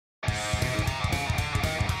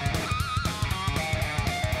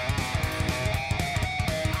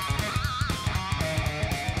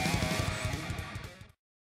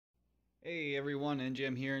Hey everyone,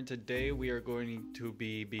 NGM here, and today we are going to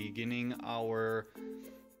be beginning our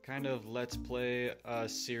kind of let's play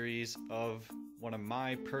series of one of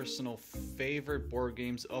my personal favorite board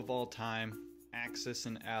games of all time, Axis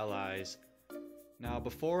and Allies. Now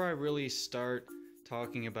before I really start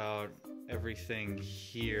talking about everything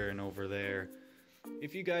here and over there,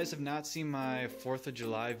 if you guys have not seen my 4th of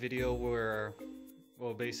July video where,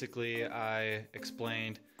 well, basically I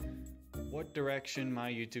explained what direction my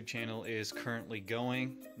YouTube channel is currently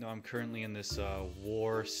going. Now I'm currently in this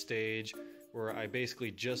war stage where I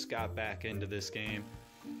basically just got back into this game.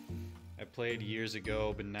 I played years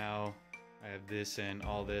ago, but now I have this and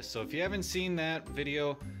all this. So if you haven't seen that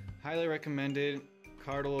video, highly recommend it.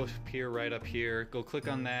 Card will appear right up here. Go click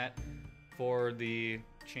on that for the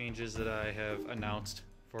changes that I have announced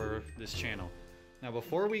for this channel. Now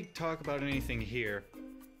before we talk about anything here,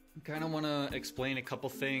 I kind of want to explain a couple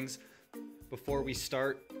things before we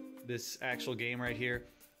start this actual game right here.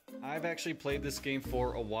 I've actually played this game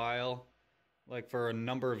for a while, like for a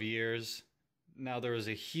number of years. Now there was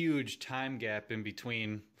a huge time gap in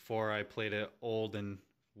between before I played it old and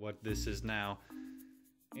what this is now.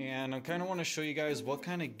 And I kind of want to show you guys what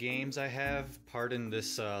kind of games I have. Pardon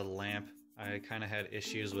this lamp. I kind of had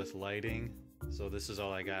issues with lighting, so this is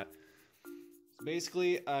all I got. So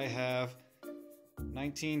basically I have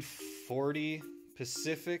 1940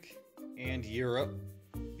 Pacific and Europe.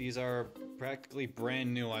 These are practically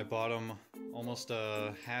brand new. I bought them almost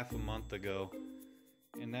half a month ago.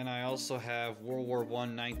 And then I also have World War I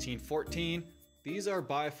 1914. These are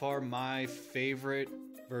by far my favorite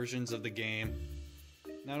versions of the game.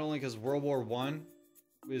 Not only because World War I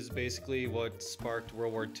is basically what sparked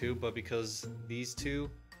World War II, but because these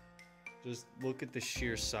two, just look at the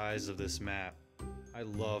sheer size of this map. I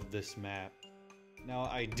love this map. Now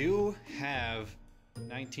I do have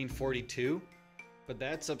 1942, but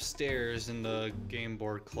that's upstairs in the game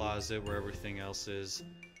board closet where everything else is.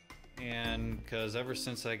 And because ever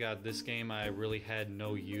since I got this game, I really had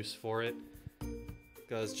no use for it.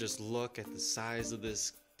 Because just look at the size of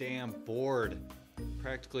this damn board.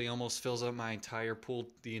 Practically almost fills up my entire pool,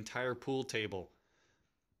 the entire pool table.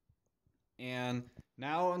 And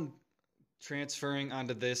now I'm transferring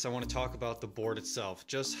onto this. I want to talk about the board itself,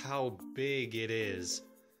 just how big it is.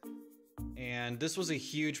 And this was a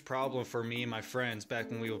huge problem for me and my friends back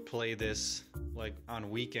when we would play this like on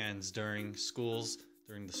weekends during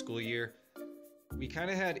the school year. We kind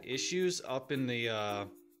of had issues up in the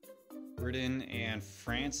Britain and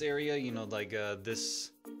France area, you know, like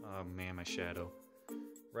this, oh man, my shadow.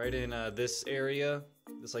 Right in this area,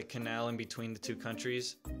 this like canal in between the two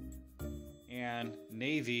countries. And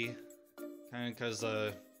Navy, kind of because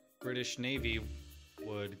the British Navy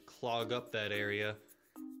would clog up that area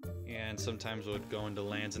and sometimes would go into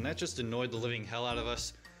lands, and that just annoyed the living hell out of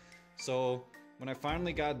us. So when I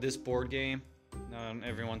finally got this board game,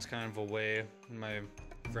 everyone's kind of away, my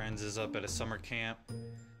friends is up at a summer camp.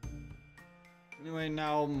 Anyway,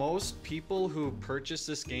 now most people who purchase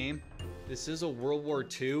this game, this is a World War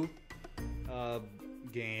II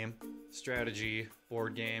game, strategy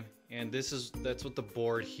board game, and that's what the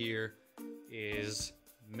board here is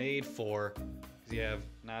made for. You have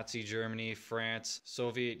Nazi Germany, France,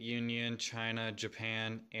 Soviet Union, China,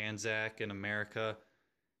 Japan, Anzac, and America,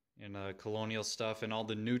 and colonial stuff, and all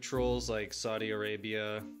the neutrals like Saudi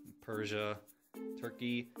Arabia, Persia,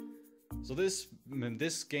 Turkey. So this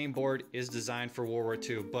game board is designed for World War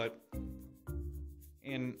II,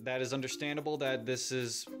 and that is understandable that this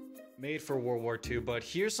is made for World War II, but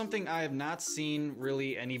here's something I have not seen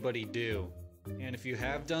really anybody do. And if you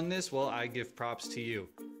have done this, well, I give props to you.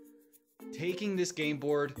 Taking this game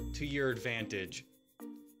board to your advantage.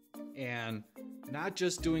 And not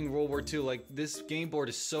just doing World War II, like this game board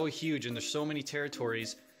is so huge and there's so many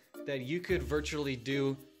territories that you could virtually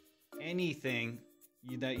do anything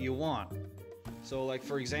that you want. So like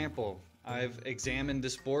for example, I've examined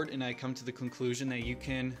this board and I come to the conclusion that you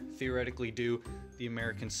can theoretically do the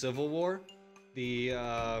American Civil War, the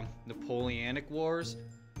Napoleonic Wars,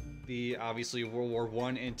 the obviously World War I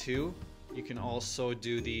and II. You can also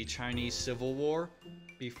do the Chinese Civil War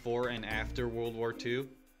before and after World War II.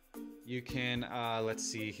 You can, let's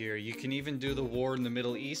see here, you can even do the war in the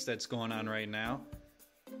Middle East that's going on right now.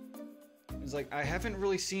 It's like, I haven't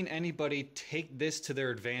really seen anybody take this to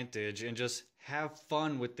their advantage and just have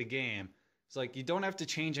fun with the game. It's like, you don't have to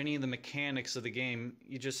change any of the mechanics of the game,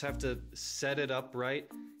 you just have to set it up right.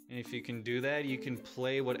 And if you can do that, you can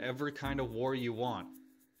play whatever kind of war you want.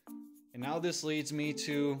 And now this leads me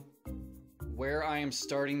to where I am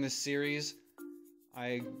starting this series.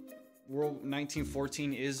 World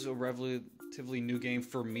 1914 is a relatively new game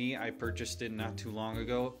for me. I purchased it not too long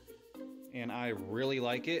ago. and I really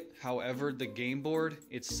like it. However, the game board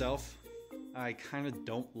itself, I kind of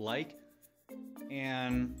don't like.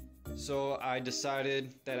 And so I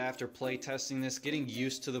decided that after play testing this, getting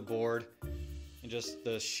used to the board and just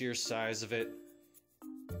the sheer size of it,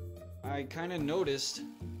 I kind of noticed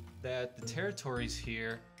that the territories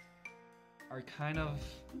here are kind of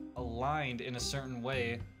aligned in a certain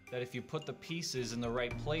way that if you put the pieces in the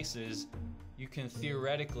right places, you can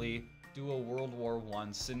theoretically do a World War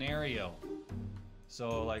I scenario.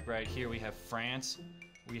 So like right here we have France,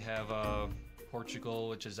 we have Portugal,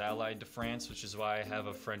 which is allied to France, which is why I have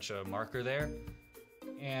a French marker there.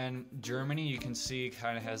 And Germany, you can see,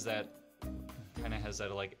 kind of has that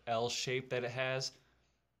like L shape that it has.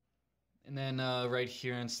 And then right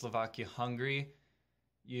here in Slovakia, Hungary,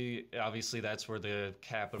 obviously that's where the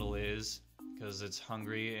capital is, because it's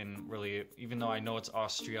Hungary. And really, even though I know it's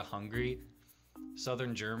Austria-Hungary,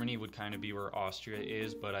 southern Germany would kind of be where Austria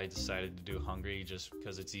is, but I decided to do Hungary just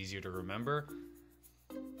because it's easier to remember.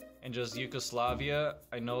 And just Yugoslavia,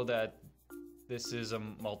 I know that this is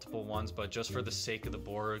multiple ones, but just for the sake of the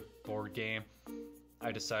board game,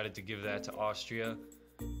 I decided to give that to Austria.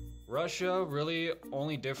 Russia, really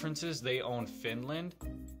only difference is they own Finland.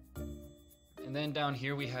 And then down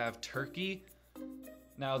here we have Turkey.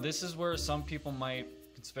 Now this is where some people might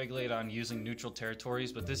speculate on using neutral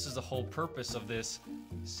territories, but this is the whole purpose of this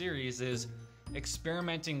series, is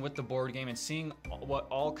experimenting with the board game and seeing what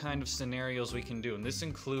all kind of scenarios we can do. And this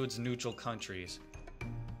includes neutral countries.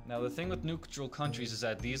 Now the thing with neutral countries is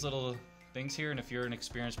that these little things here, and if you're an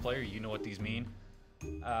experienced player, you know what these mean.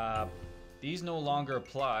 These no longer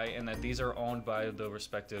apply, and that these are owned by the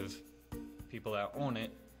respective people that own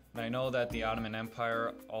it. And I know that the Ottoman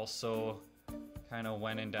Empire also kind of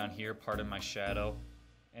went in down here, pardon my shadow,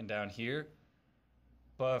 and down here.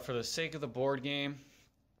 But for the sake of the board game,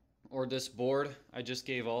 or this board, I just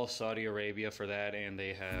gave all Saudi Arabia for that, and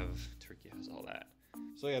Turkey has all that.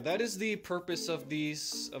 So yeah, that is the purpose of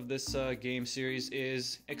this game series,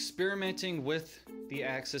 is experimenting with the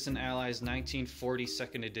Axis and Allies 1940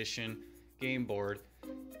 2nd edition game board.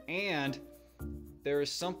 And there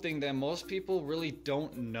is something that most people really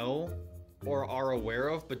don't know or are aware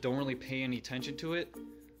of, but don't really pay any attention to it.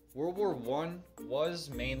 World War I was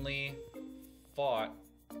mainly fought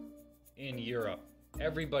in Europe.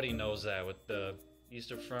 Everybody knows that, with the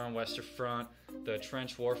Eastern Front, Western Front, the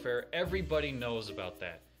trench warfare. Everybody knows about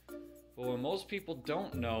that. But what most people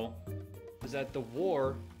don't know is that the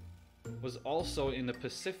war was also in the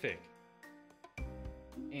Pacific.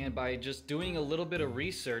 And by just doing a little bit of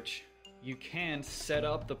research, you can set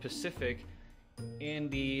up the Pacific in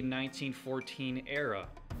the 1914 era.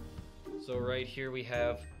 So right here we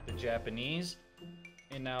have the Japanese,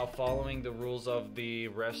 and now following the rules of the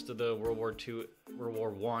rest of the World War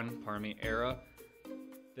I era,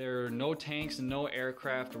 there are no tanks and no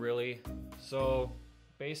aircraft really. So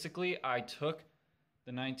basically I took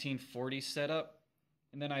the 1940 setup,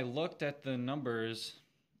 and then I looked at the numbers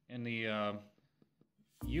in the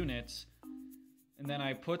units, and then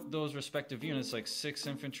I put those respective units, like 6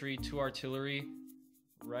 infantry, 2 artillery,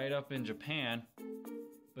 right up in Japan.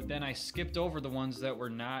 But then I skipped over the ones that were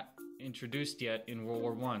not introduced yet in World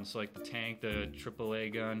War I. So like the tank, the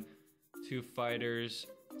AAA gun, 2 fighters,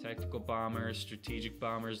 tactical bombers, strategic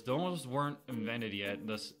bombers. Those weren't invented yet,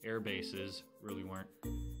 thus air bases really weren't.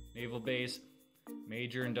 Naval base,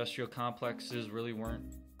 major industrial complexes really weren't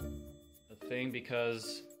a thing,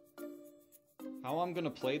 because how I'm going to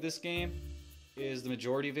play this game is the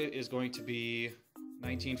majority of it is going to be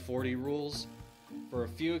 1940 rules, for a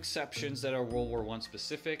few exceptions that are World War I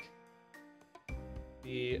specific.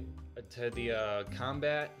 The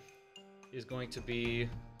combat is going to be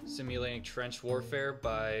simulating trench warfare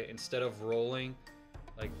by, instead of rolling,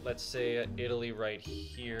 like let's say Italy right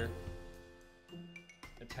here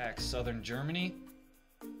attacks southern Germany,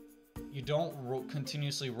 you don't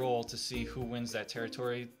continuously roll to see who wins that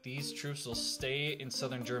territory. These troops will stay in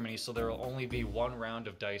southern Germany, so there will only be 1 round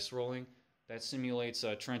of dice rolling. That simulates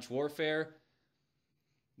trench warfare.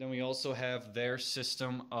 Then we also have their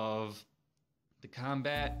system of the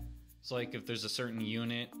combat. So like if there's a certain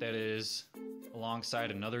unit that is alongside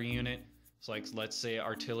another unit, so like let's say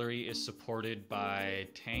artillery is supported by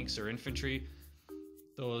tanks or infantry,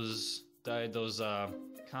 those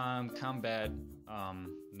combat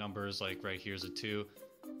numbers, like right here's a 2.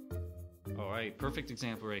 All right, perfect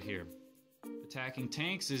example right here. Attacking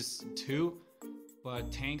tanks is 2,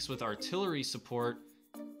 but tanks with artillery support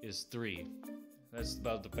is 3. That's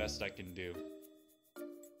about the best I can do.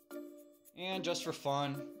 And just for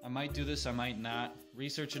fun, I might do this, I might not.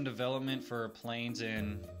 Research and development for planes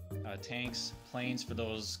and tanks. Planes for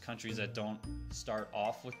those countries that don't start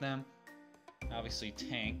off with them. obviously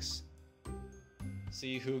tanks.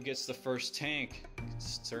 See who gets the first tank.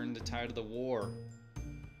 It's turning the tide of the war.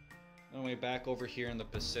 Anyway, back over here in the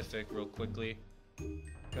Pacific real quickly.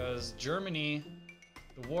 Because Germany,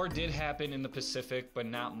 the war did happen in the Pacific, but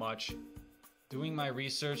not much. Doing my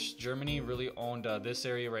research, Germany really owned this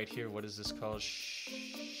area right here. What is this called?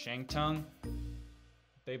 Shantung.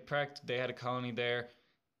 They had a colony there.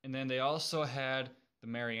 And then they also had the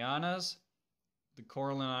Marianas, the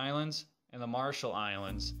Coraline Islands, and the Marshall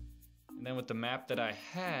Islands. And then with the map that I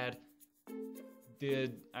had,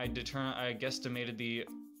 I guesstimated the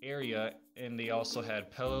area, and they also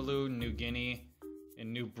had Peleliu, New Guinea,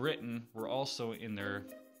 and New Britain were also in their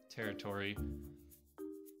territory.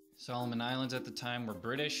 Solomon Islands at the time were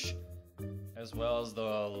British, as well as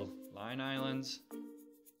the Line Islands.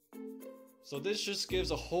 So this just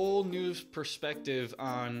gives a whole new perspective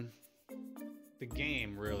on the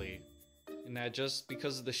game, really. And that just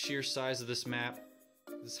because of the sheer size of this map,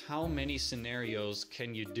 is how many scenarios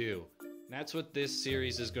can you do? And that's what this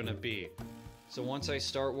series is going to be. So once I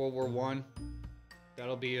start World War I,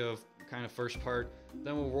 that'll be a kind of first part.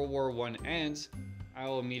 Then when World War I ends, I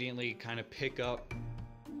will immediately kind of pick up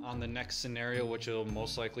on the next scenario, which will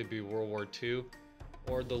most likely be World War II.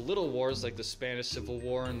 Or the little wars like the Spanish Civil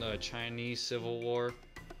War and the Chinese Civil War.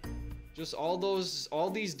 Just all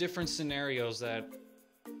these different scenarios that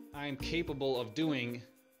I'm capable of doing.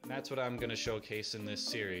 And that's what I'm going to showcase in this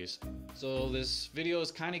series. So this video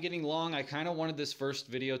is kind of getting long. I kind of wanted this first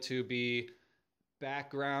video to be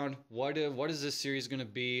background. What is this series going to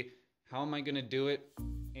be? How am I going to do it?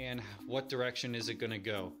 And what direction is it going to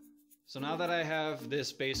go? So now that I have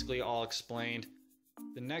this basically all explained,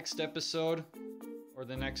 the next episode, or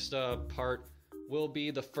the next part, will be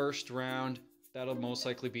the first round. That'll most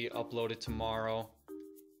likely be uploaded tomorrow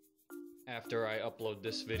after I upload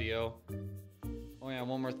this video. Oh yeah,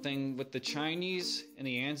 one more thing with the Chinese and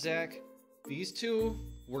the Anzac. These two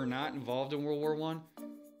were not involved in World War I,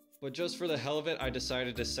 but just for the hell of it, I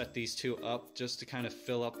decided to set these two up just to kind of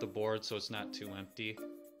fill up the board so it's not too empty.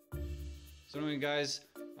 So anyway guys,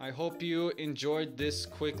 I hope you enjoyed this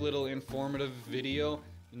quick little informative video.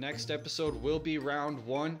 The next episode will be round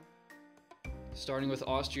 1, starting with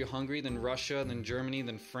Austria-Hungary, then Russia, then Germany,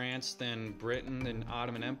 then France, then Britain, then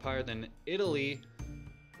Ottoman Empire, then Italy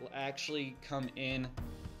will actually come in,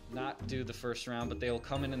 not do the first round, but they will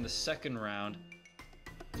come in the second round,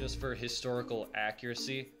 just for historical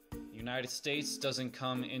accuracy. The United States doesn't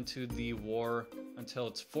come into the war until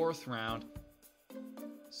its 4th round,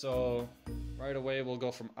 so right away we'll go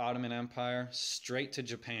from Ottoman Empire straight to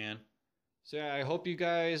Japan. So yeah, I hope you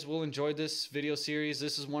guys will enjoy this video series.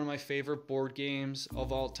 This is one of my favorite board games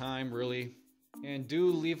of all time, really. And do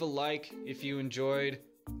leave a like if you enjoyed.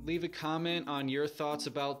 Leave a comment on your thoughts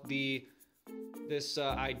about this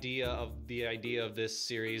idea of this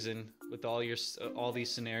series and with all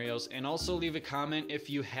these scenarios. And also leave a comment if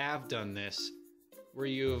you have done this, where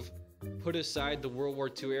you've put aside the World War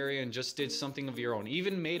II area and just did something of your own,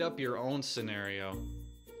 even made up your own scenario.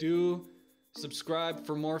 Do subscribe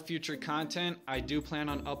for more future content. I do plan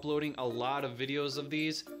on uploading a lot of videos of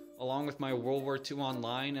these, along with my World War II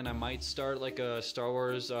Online, and I might start like a Star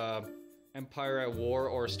Wars Empire at War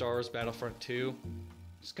or Star Wars Battlefront 2.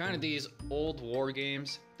 It's kind of these old war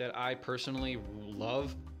games that I personally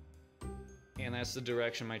love, and that's the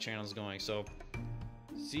direction my channel is going. So,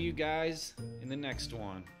 see you guys in the next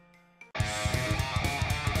one.